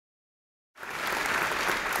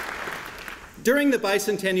During the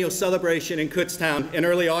bicentennial celebration in Kutztown in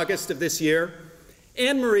early August of this year,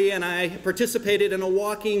 Anne Marie and I participated in a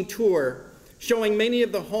walking tour showing many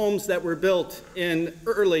of the homes that were built in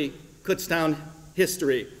early Kutztown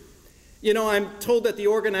history. You know, I'm told that the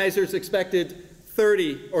organizers expected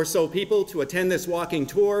 30 or so people to attend this walking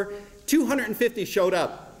tour. 250 showed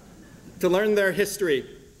up to learn their history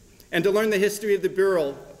and to learn the history of the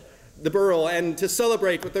borough and to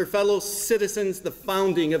celebrate with their fellow citizens the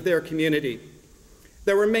founding of their community.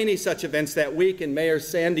 There were many such events that week, and Mayor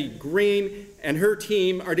Sandy Green and her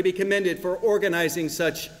team are to be commended for organizing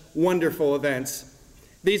such wonderful events.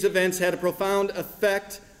 These events had a profound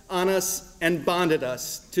effect on us and bonded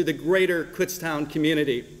us to the greater Kutztown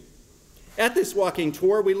community. At this walking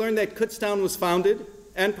tour, we learned that Kutztown was founded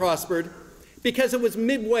and prospered because it was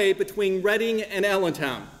midway between Reading and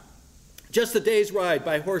Allentown, just a day's ride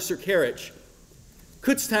by horse or carriage.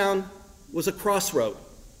 Kutztown was a crossroad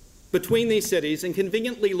between these cities and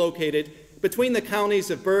conveniently located between the counties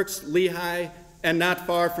of Berks, Lehigh, and not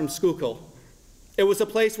far from Schuylkill. It was a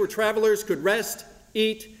place where travelers could rest,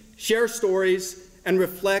 eat, share stories, and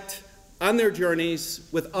reflect on their journeys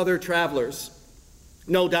with other travelers.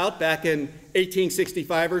 No doubt back in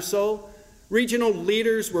 1865 or so, regional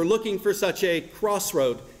leaders were looking for such a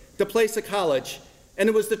crossroad to place a college, and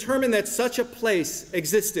it was determined that such a place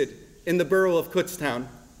existed in the borough of Kutztown.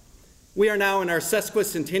 We are now in our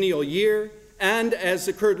sesquicentennial year, and as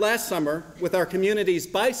occurred last summer with our community's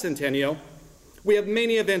bicentennial, we have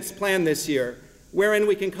many events planned this year wherein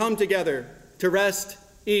we can come together to rest,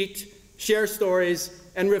 eat, share stories,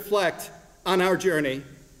 and reflect on our journey,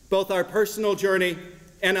 both our personal journey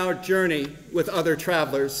and our journey with other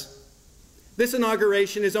travelers. This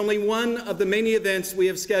inauguration is only one of the many events we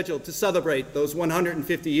have scheduled to celebrate those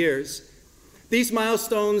 150 years. These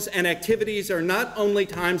milestones and activities are not only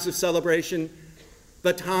times of celebration,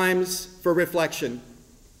 but times for reflection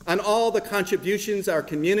on all the contributions our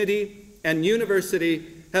community and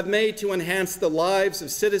university have made to enhance the lives of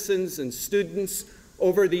citizens and students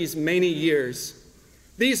over these many years.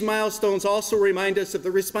 These milestones also remind us of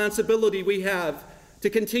the responsibility we have to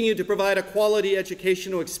continue to provide a quality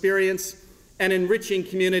educational experience and enriching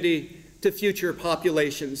community to future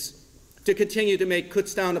populations, to continue to make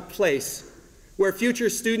Kutztown a place where future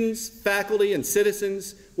students, faculty, and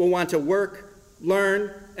citizens will want to work,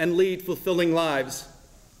 learn, and lead fulfilling lives.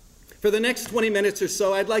 For the next 20 minutes or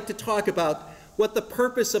so, I'd like to talk about what the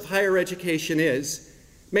purpose of higher education is.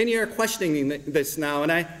 Many are questioning this now,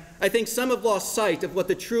 and I think some have lost sight of what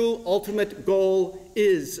the true ultimate goal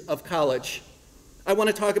is of college. I want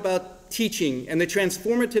to talk about teaching and the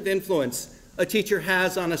transformative influence a teacher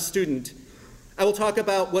has on a student. I will talk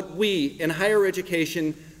about what we in higher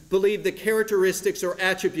education believe the characteristics or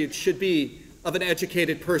attributes should be of an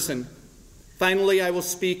educated person. Finally, I will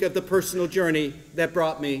speak of the personal journey that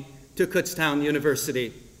brought me to Kutztown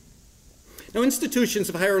University. Now, institutions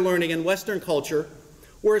of higher learning in Western culture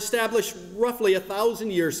were established roughly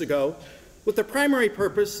 1,000 years ago with the primary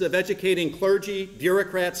purpose of educating clergy,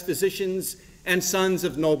 bureaucrats, physicians, and sons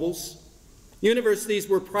of nobles. Universities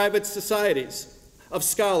were private societies of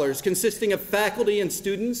scholars consisting of faculty and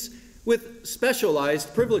students with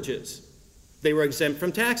specialized privileges. They were exempt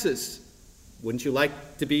from taxes. Wouldn't you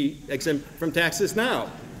like to be exempt from taxes now?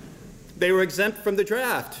 They were exempt from the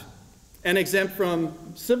draft and exempt from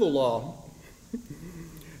civil law.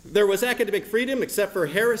 There was academic freedom except for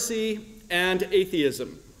heresy and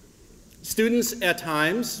atheism. Students at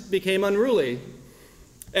times became unruly,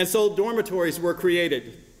 and so dormitories were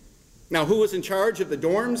created. Now, who was in charge of the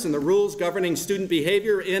dorms and the rules governing student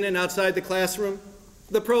behavior in and outside the classroom?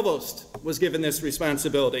 The provost was given this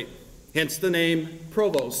responsibility, hence the name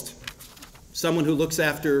provost, someone who looks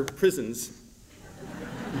after prisons.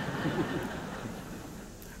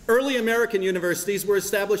 Early American universities were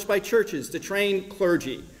established by churches to train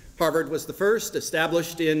clergy. Harvard was the first,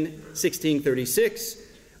 established in 1636.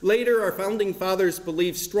 Later, our founding fathers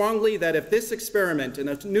believed strongly that if this experiment in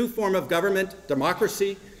a new form of government,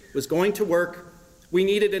 democracy, was going to work, we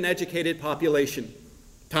needed an educated population.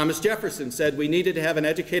 Thomas Jefferson said we needed to have an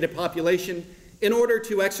educated population in order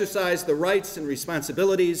to exercise the rights and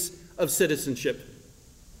responsibilities of citizenship.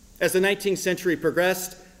 As the 19th century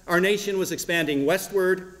progressed, our nation was expanding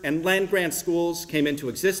westward, and land-grant schools came into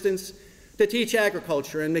existence to teach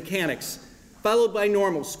agriculture and mechanics, followed by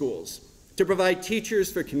normal schools to provide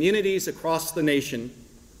teachers for communities across the nation.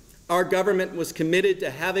 Our government was committed to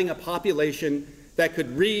having a population that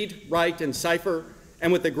could read, write, and cipher,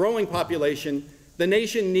 and with the growing population, the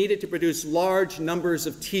nation needed to produce large numbers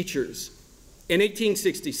of teachers. In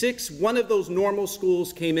 1866, one of those normal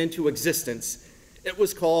schools came into existence. It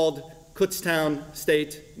was called Kutztown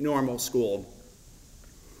State Normal School.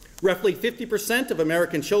 Roughly 50% of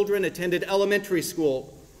American children attended elementary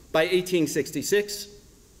school by 1866,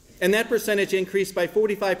 and that percentage increased by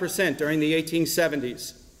 45% during the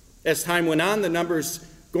 1870s. As time went on, the numbers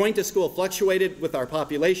going to school fluctuated with our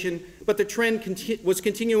population, but the trend was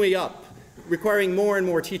continually up, requiring more and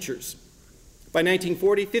more teachers. By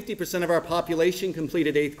 1940, 50% of our population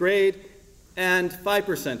completed 8th grade, and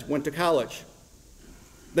 5% went to college.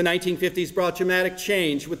 The 1950s brought dramatic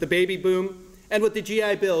change with the baby boom and with the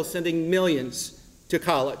GI Bill sending millions to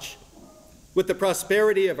college. With the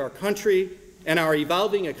prosperity of our country and our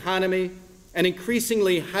evolving economy, an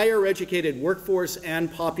increasingly higher educated workforce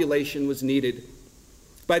and population was needed.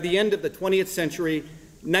 By the end of the 20th century,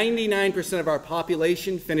 99% of our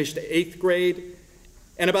population finished 8th grade,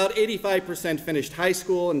 and about 85% finished high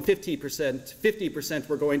school, and 50%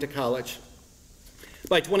 were going to college.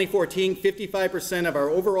 By 2014, 55% of our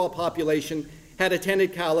overall population had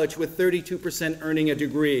attended college, with 32% earning a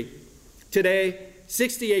degree. Today,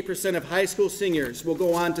 68% of high school seniors will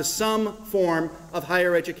go on to some form of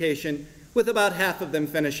higher education, with about half of them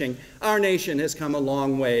finishing. Our nation has come a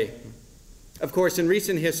long way. Of course, in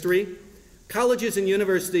recent history, colleges and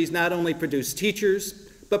universities not only produced teachers,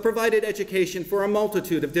 but provided education for a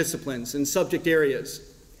multitude of disciplines and subject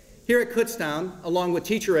areas. Here at Kutztown, along with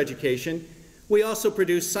teacher education, we also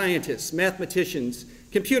produce scientists, mathematicians,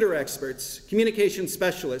 computer experts, communication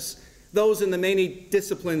specialists, those in the many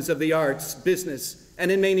disciplines of the arts, business,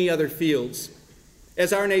 and in many other fields.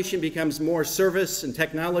 As our nation becomes more service and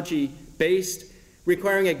technology-based,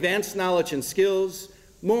 requiring advanced knowledge and skills,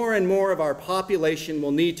 more and more of our population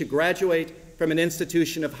will need to graduate from an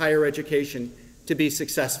institution of higher education to be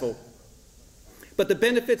successful. But the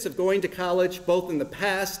benefits of going to college, both in the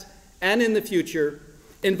past and in the future,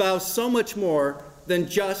 involve so much more than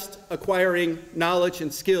just acquiring knowledge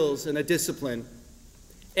and skills in a discipline.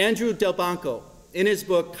 Andrew Delbanco, in his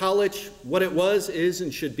book, College, What It Was, Is,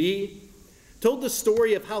 and Should Be, told the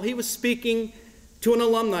story of how he was speaking to an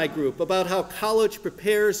alumni group about how college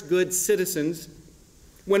prepares good citizens,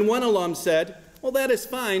 when one alum said, "Well, that is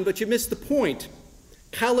fine, but you missed the point.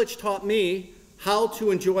 College taught me how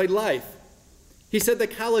to enjoy life." He said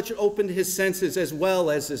that college opened his senses as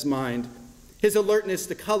well as his mind. His alertness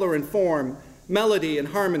to color and form, melody and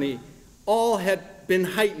harmony, all had been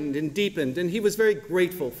heightened and deepened, and he was very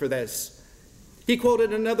grateful for this. He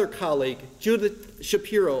quoted another colleague, Judith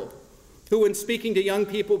Shapiro, who, when speaking to young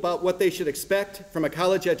people about what they should expect from a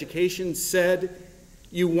college education, said,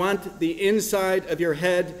 "You want the inside of your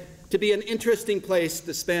head to be an interesting place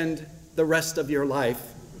to spend the rest of your life."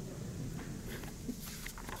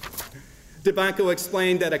 Delbanco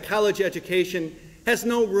explained that a college education has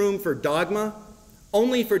no room for dogma,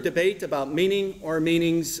 only for debate about meaning or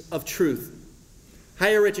meanings of truth.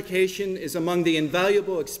 Higher education is among the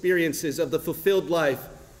invaluable experiences of the fulfilled life,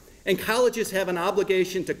 and colleges have an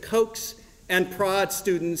obligation to coax and prod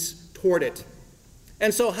students toward it.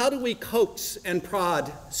 And so how do we coax and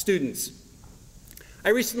prod students? I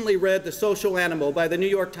recently read The Social Animal by the New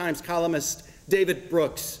York Times columnist David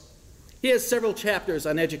Brooks. He has several chapters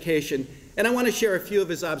on education, and I want to share a few of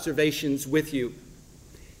his observations with you.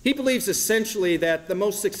 He believes essentially that the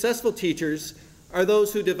most successful teachers are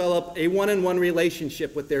those who develop a one-on-one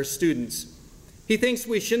relationship with their students. He thinks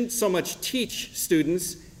we shouldn't so much teach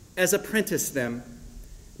students as apprentice them.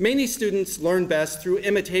 Many students learn best through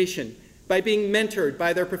imitation, by being mentored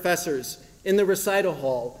by their professors in the recital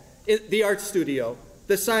hall, in the art studio,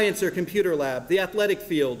 the science or computer lab, the athletic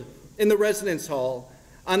field, in the residence hall,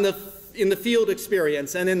 in the field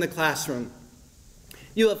experience, and in the classroom.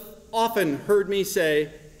 You have often heard me say,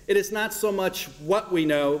 it is not so much what we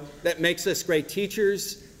know that makes us great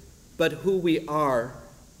teachers, but who we are.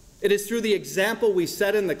 It is through the example we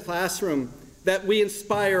set in the classroom that we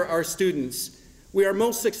inspire our students. We are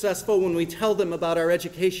most successful when we tell them about our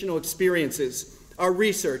educational experiences, our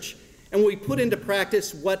research, and we put into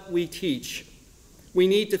practice what we teach. We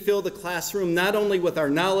need to fill the classroom not only with our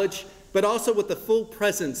knowledge, but also with the full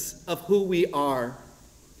presence of who we are.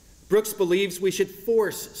 Brooks believes we should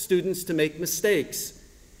force students to make mistakes.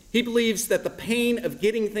 He believes that the pain of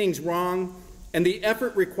getting things wrong and the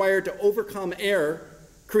effort required to overcome error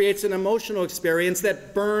creates an emotional experience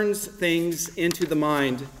that burns things into the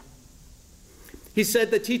mind. He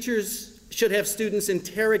said that teachers should have students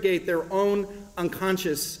interrogate their own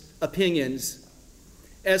unconscious opinions.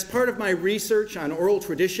 As part of my research on oral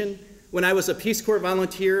tradition, when I was a Peace Corps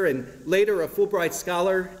volunteer and later a Fulbright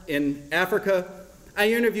scholar in Africa,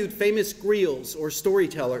 I interviewed famous griots or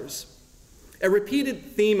storytellers. A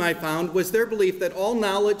repeated theme I found was their belief that all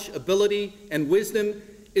knowledge, ability, and wisdom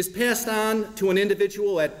is passed on to an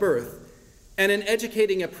individual at birth, and in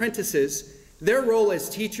educating apprentices, their role as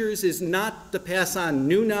teachers is not to pass on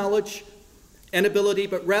new knowledge and ability,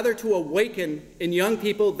 but rather to awaken in young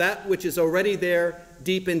people that which is already there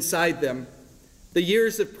deep inside them. The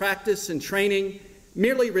years of practice and training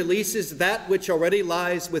merely releases that which already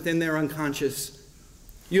lies within their unconscious.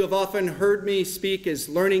 You have often heard me speak as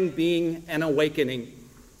learning being an awakening.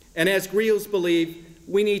 And as griots believe,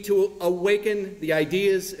 we need to awaken the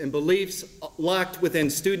ideas and beliefs locked within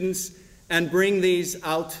students and bring these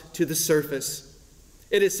out to the surface.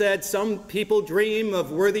 It is said some people dream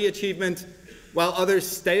of worthy achievement while others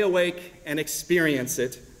stay awake and experience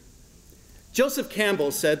it. Joseph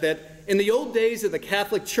Campbell said that in the old days of the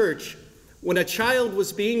Catholic Church, when a child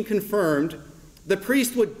was being confirmed, the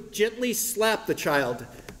priest would gently slap the child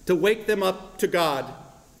to wake them up to God.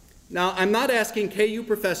 Now, I'm not asking KU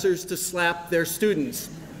professors to slap their students.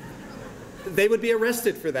 They would be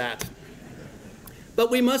arrested for that. But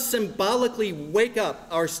we must symbolically wake up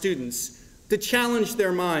our students, to challenge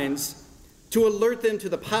their minds, to alert them to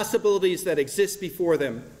the possibilities that exist before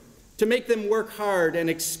them, to make them work hard and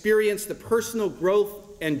experience the personal growth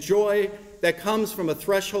and joy that comes from a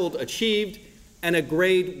threshold achieved and a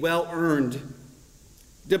grade well earned.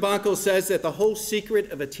 DeBanco says that the whole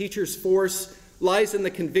secret of a teacher's force lies in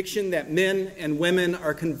the conviction that men and women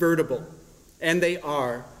are convertible, and they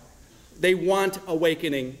are. They want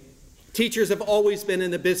awakening. Teachers have always been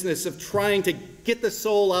in the business of trying to get the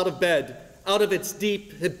soul out of bed, out of its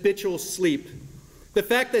deep habitual sleep. The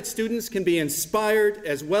fact that students can be inspired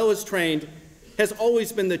as well as trained has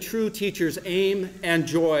always been the true teacher's aim and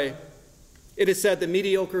joy. It is said the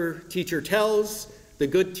mediocre teacher tells, the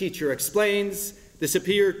good teacher explains, the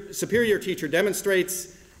superior teacher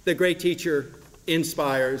demonstrates, the great teacher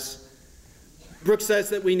inspires. Brooks says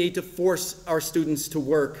that we need to force our students to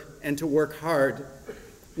work and to work hard.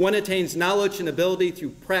 One attains knowledge and ability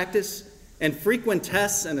through practice, and frequent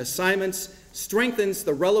tests and assignments strengthens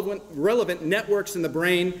the relevant networks in the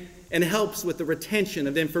brain and helps with the retention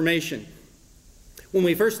of information. When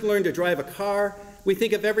we first learn to drive a car, we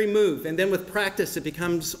think of every move, and then with practice it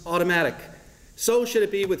becomes automatic. So should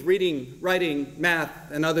it be with reading, writing,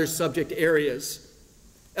 math, and other subject areas.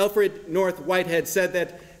 Alfred North Whitehead said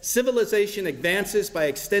that civilization advances by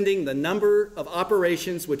extending the number of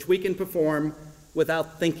operations which we can perform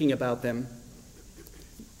without thinking about them.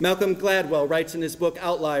 Malcolm Gladwell writes in his book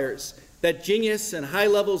Outliers that genius and high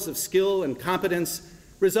levels of skill and competence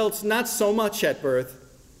results not so much at birth,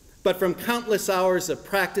 but from countless hours of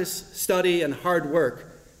practice, study, and hard work.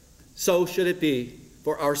 So should it be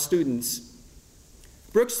for our students.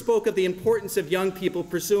 Brooks spoke of the importance of young people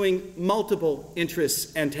pursuing multiple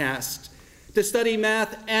interests and tasks, to study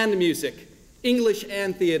math and music, English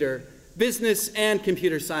and theater, business and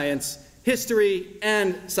computer science, history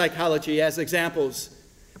and psychology as examples.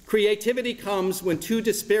 Creativity comes when two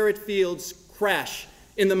disparate fields crash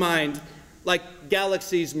in the mind, like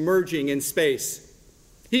galaxies merging in space.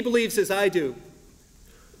 He believes, as I do,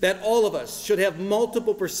 that all of us should have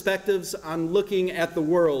multiple perspectives on looking at the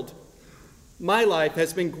world. My life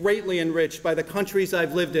has been greatly enriched by the countries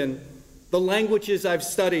I've lived in, the languages I've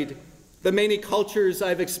studied, the many cultures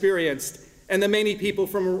I've experienced, and the many people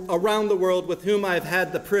from around the world with whom I've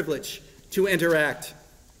had the privilege to interact.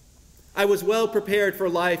 I was well prepared for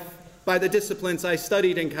life by the disciplines I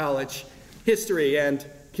studied in college, history and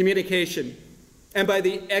communication, and by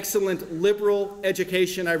the excellent liberal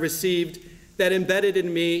education I received that embedded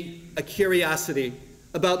in me a curiosity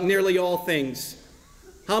about nearly all things.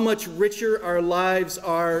 How much richer our lives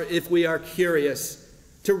are if we are curious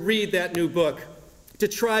to read that new book, to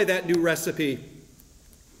try that new recipe,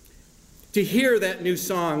 to hear that new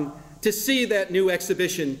song, to see that new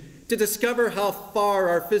exhibition, to discover how far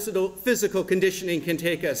our physical conditioning can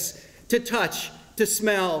take us, to touch, to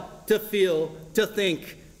smell, to feel, to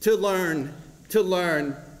think, to learn,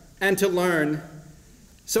 and to learn.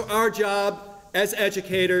 So our job as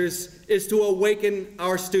educators is to awaken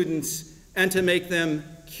our students and to make them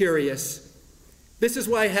curious. This is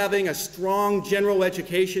why having a strong general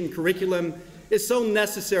education curriculum is so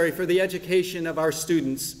necessary for the education of our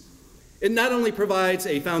students. It not only provides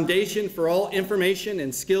a foundation for all information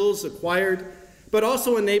and skills acquired, but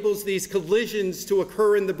also enables these collisions to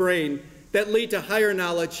occur in the brain that lead to higher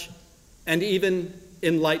knowledge and even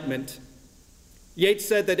enlightenment. Yeats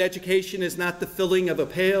said that education is not the filling of a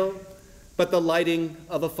pail, but the lighting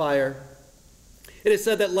of a fire. It is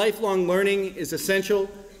said that lifelong learning is essential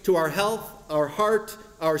to our health, our heart,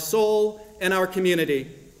 our soul, and our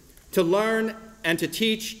community. To learn and to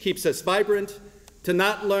teach keeps us vibrant. To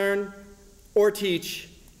not learn or teach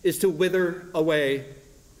is to wither away.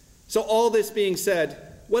 So all this being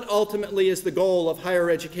said, what ultimately is the goal of higher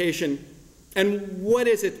education, and what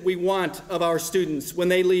is it we want of our students when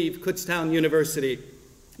they leave Kutztown University.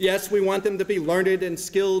 Yes, we want them to be learned and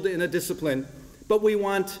skilled in a discipline, but we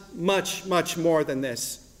want much, much more than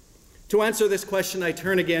this. To answer this question, I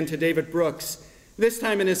turn again to David Brooks, this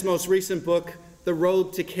time in his most recent book, The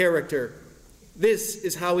Road to Character. This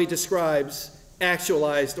is how he describes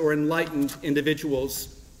actualized or enlightened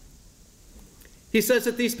individuals. He says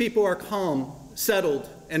that these people are calm, settled,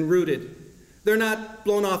 and rooted. They're not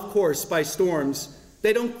blown off course by storms.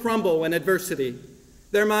 They don't crumble in adversity.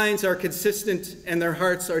 Their minds are consistent and their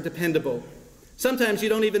hearts are dependable. Sometimes you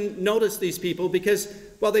don't even notice these people because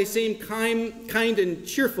while they seem kind and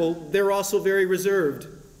cheerful, they're also very reserved.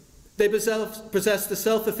 They possess the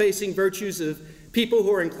self-effacing virtues of people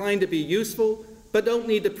who are inclined to be useful but don't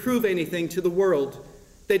need to prove anything to the world.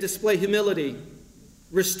 They display humility,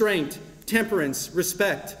 restraint, temperance,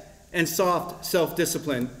 respect, and soft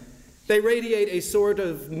self-discipline. They radiate a sort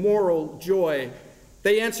of moral joy.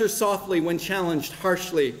 They answer softly when challenged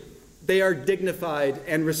harshly. They are dignified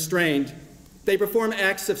and restrained. They perform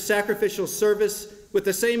acts of sacrificial service with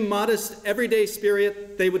the same modest, everyday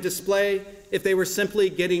spirit they would display if they were simply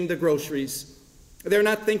getting the groceries. They're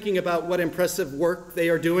not thinking about what impressive work they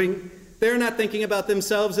are doing. They're not thinking about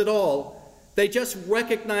themselves at all. They just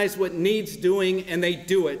recognize what needs doing and they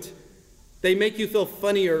do it. They make you feel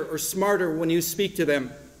funnier or smarter when you speak to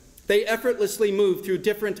them. They effortlessly move through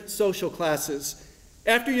different social classes.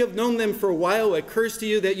 After you have known them for a while, it occurs to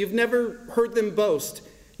you that you've never heard them boast.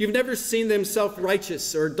 You've never seen them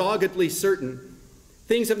self-righteous or doggedly certain.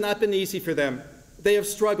 Things have not been easy for them. They have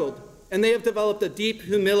struggled, and they have developed a deep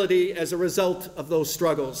humility as a result of those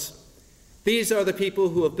struggles. These are the people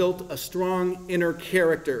who have built a strong inner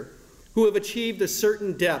character, who have achieved a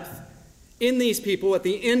certain depth. In these people, at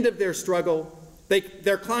the end of their struggle,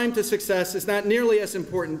 their climb to success is not nearly as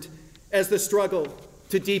important as the struggle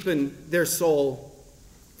to deepen their soul.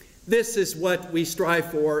 This is what we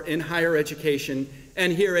strive for in higher education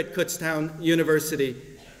and here at Kutztown University,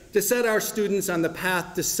 to set our students on the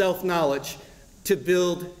path to self-knowledge, to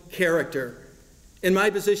build character. In my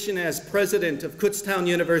position as president of Kutztown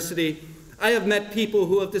University, I have met people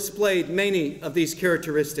who have displayed many of these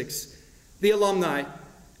characteristics. The alumni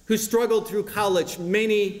who struggled through college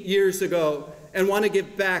many years ago and want to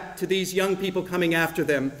give back to these young people coming after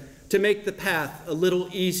them to make the path a little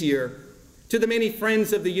easier. To the many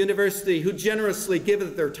friends of the university who generously give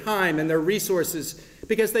of their time and their resources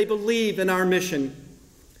because they believe in our mission.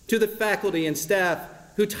 To the faculty and staff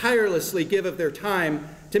who tirelessly give of their time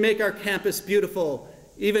to make our campus beautiful,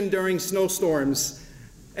 even during snowstorms,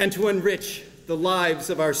 and to enrich the lives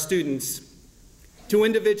of our students. To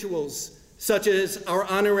individuals such as our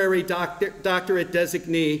honorary doctorate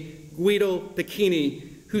designee, Guido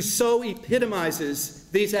Bicchini, who so epitomizes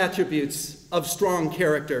these attributes of strong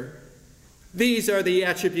character. These are the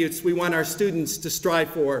attributes we want our students to strive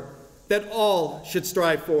for, that all should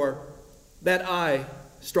strive for, that I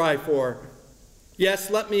strive for. Yes,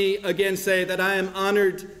 let me again say that I am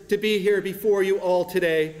honored to be here before you all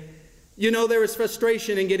today. You know there is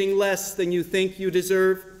frustration in getting less than you think you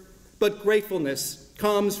deserve, but gratefulness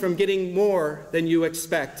comes from getting more than you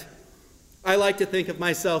expect. I like to think of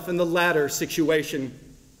myself in the latter situation.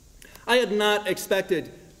 I had not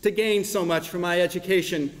expected to gain so much from my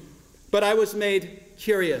education, but I was made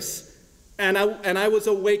curious, and I was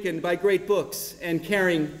awakened by great books and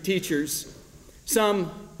caring teachers, some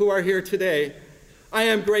who are here today. I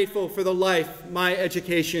am grateful for the life my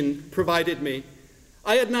education provided me.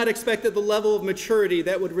 I had not expected the level of maturity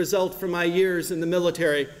that would result from my years in the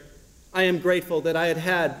military. I am grateful that I had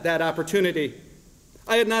had that opportunity.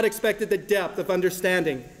 I had not expected the depth of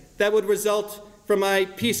understanding that would result from my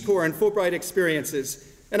Peace Corps and Fulbright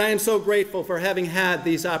experiences, and I am so grateful for having had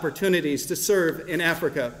these opportunities to serve in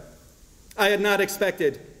Africa. I had not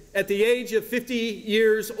expected, at the age of 50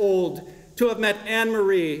 years old, to have met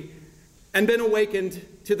Anne-Marie and been awakened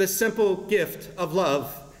to the simple gift of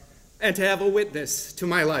love and to have a witness to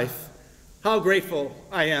my life. How grateful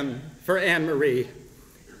I am for Anne-Marie.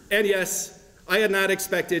 And yes, I had not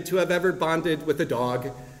expected to have ever bonded with a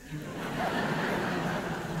dog.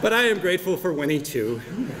 But I am grateful for Winnie too.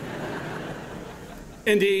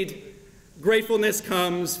 Indeed, gratefulness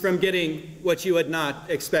comes from getting what you had not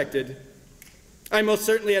expected. I most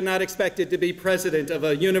certainly had not expected to be president of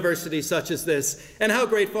a university such as this, and how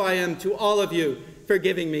grateful I am to all of you for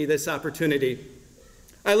giving me this opportunity.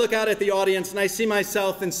 I look out at the audience and I see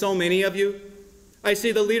myself in so many of you. I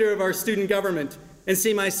see the leader of our student government and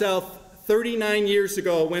see myself 39 years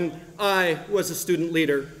ago when I was a student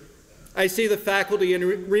leader. I see the faculty and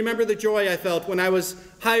remember the joy I felt when I was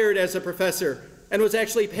hired as a professor and was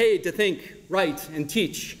actually paid to think, write, and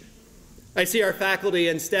teach. I see our faculty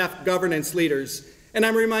and staff governance leaders, and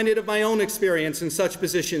I'm reminded of my own experience in such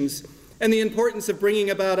positions and the importance of bringing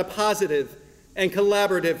about a positive and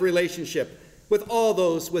collaborative relationship with all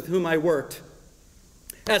those with whom I worked.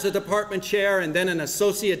 As a department chair and then an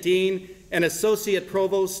associate dean and associate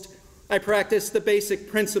provost, I practiced the basic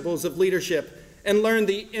principles of leadership and learned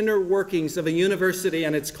the inner workings of a university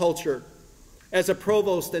and its culture. As a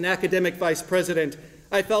provost and academic vice president,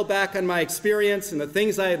 I fell back on my experience and the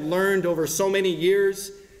things I had learned over so many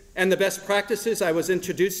years and the best practices I was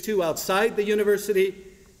introduced to outside the university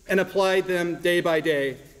and applied them day by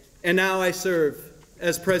day. And now I serve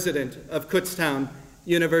as president of Kutztown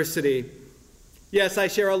University. Yes, I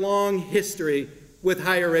share a long history with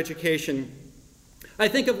higher education. I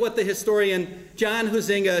think of what the historian John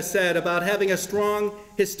Huizinga said about having a strong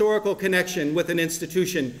historical connection with an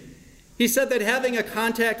institution. He said that having a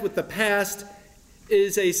contact with the past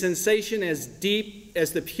is a sensation as deep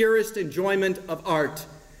as the purest enjoyment of art.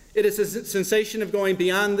 It is a sensation of going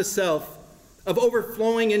beyond the self, of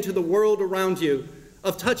overflowing into the world around you,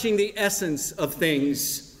 of touching the essence of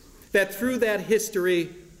things, that through that history,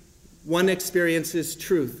 one experiences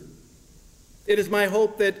truth. It is my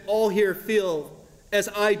hope that all here feel as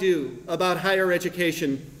I do about higher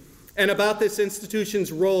education and about this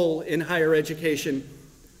institution's role in higher education.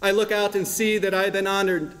 I look out and see that I've been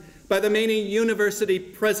honored by the many university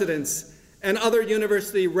presidents and other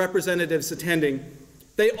university representatives attending.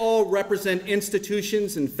 They all represent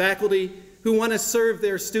institutions and faculty who want to serve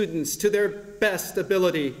their students to their best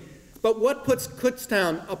ability. But what puts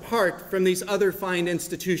Kutztown apart from these other fine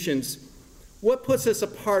institutions? What puts us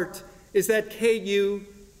apart is that KU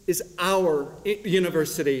is our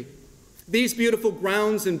university. These beautiful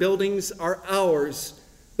grounds and buildings are ours.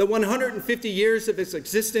 The 150 years of its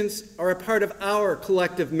existence are a part of our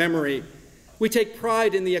collective memory. We take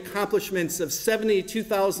pride in the accomplishments of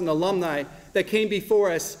 72,000 alumni that came before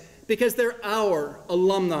us because they're our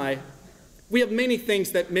alumni. We have many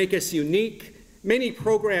things that make us unique, many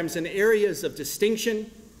programs and areas of distinction,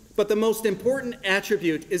 but the most important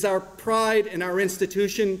attribute is our pride in our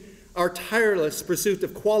institution, our tireless pursuit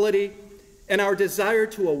of quality, and our desire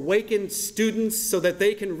to awaken students so that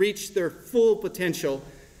they can reach their full potential,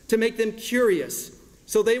 to make them curious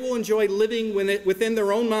so they will enjoy living within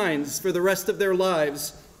their own minds for the rest of their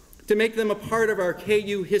lives, to make them a part of our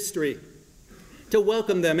KU history, to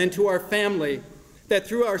welcome them into our family, that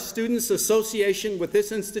through our students' association with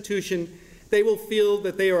this institution, they will feel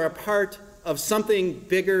that they are a part of something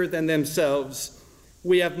bigger than themselves.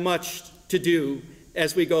 We have much to do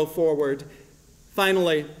as we go forward.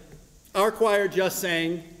 Finally, our choir just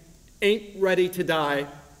sang, "Ain't Ready to Die."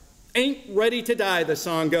 Ain't ready to die, the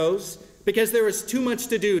song goes, because there is too much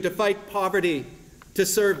to do to fight poverty, to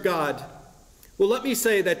serve God. Well, let me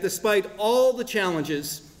say that despite all the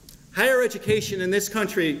challenges, higher education in this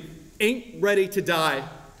country ain't ready to die.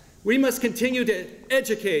 We must continue to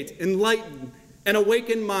educate, enlighten, and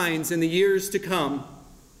awaken minds in the years to come.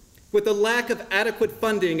 With the lack of adequate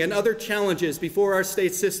funding and other challenges before our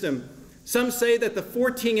state system, some say that the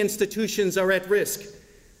 14 institutions are at risk.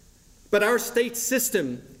 But our state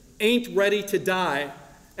system ain't ready to die.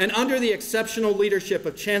 And under the exceptional leadership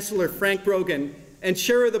of Chancellor Frank Brogan and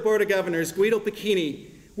Chair of the Board of Governors Guido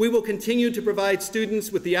Pacchini, we will continue to provide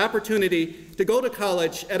students with the opportunity to go to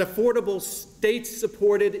college at affordable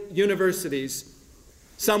state-supported universities.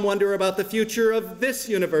 Some wonder about the future of this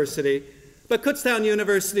university, but Kutztown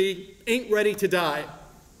University ain't ready to die.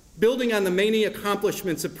 Building on the many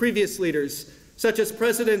accomplishments of previous leaders, such as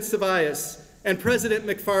President Cevallos and President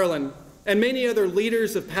McFarland, and many other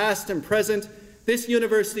leaders of past and present, this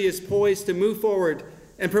university is poised to move forward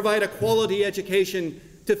and provide a quality education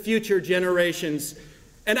to future generations.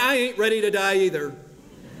 And I ain't ready to die either.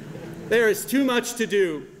 There is too much to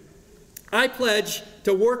do. I pledge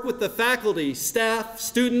to work with the faculty, staff,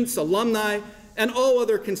 students, alumni, and all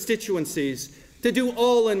other constituencies to do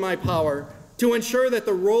all in my power to ensure that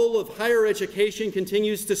the role of higher education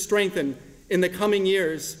continues to strengthen in the coming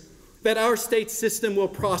years, that our state system will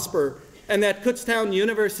prosper, and that Kutztown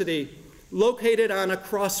University, located on a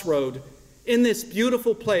crossroad in this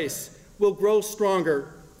beautiful place, will grow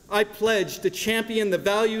stronger. I pledge to champion the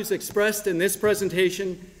values expressed in this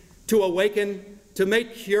presentation, to awaken, to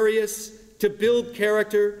make curious, to build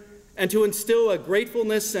character, and to instill a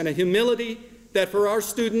gratefulness and a humility that for our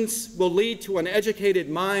students will lead to an educated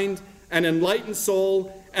mind, an enlightened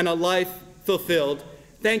soul, and a life fulfilled.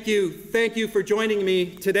 Thank you for joining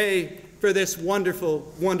me today for this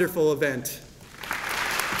wonderful, wonderful event.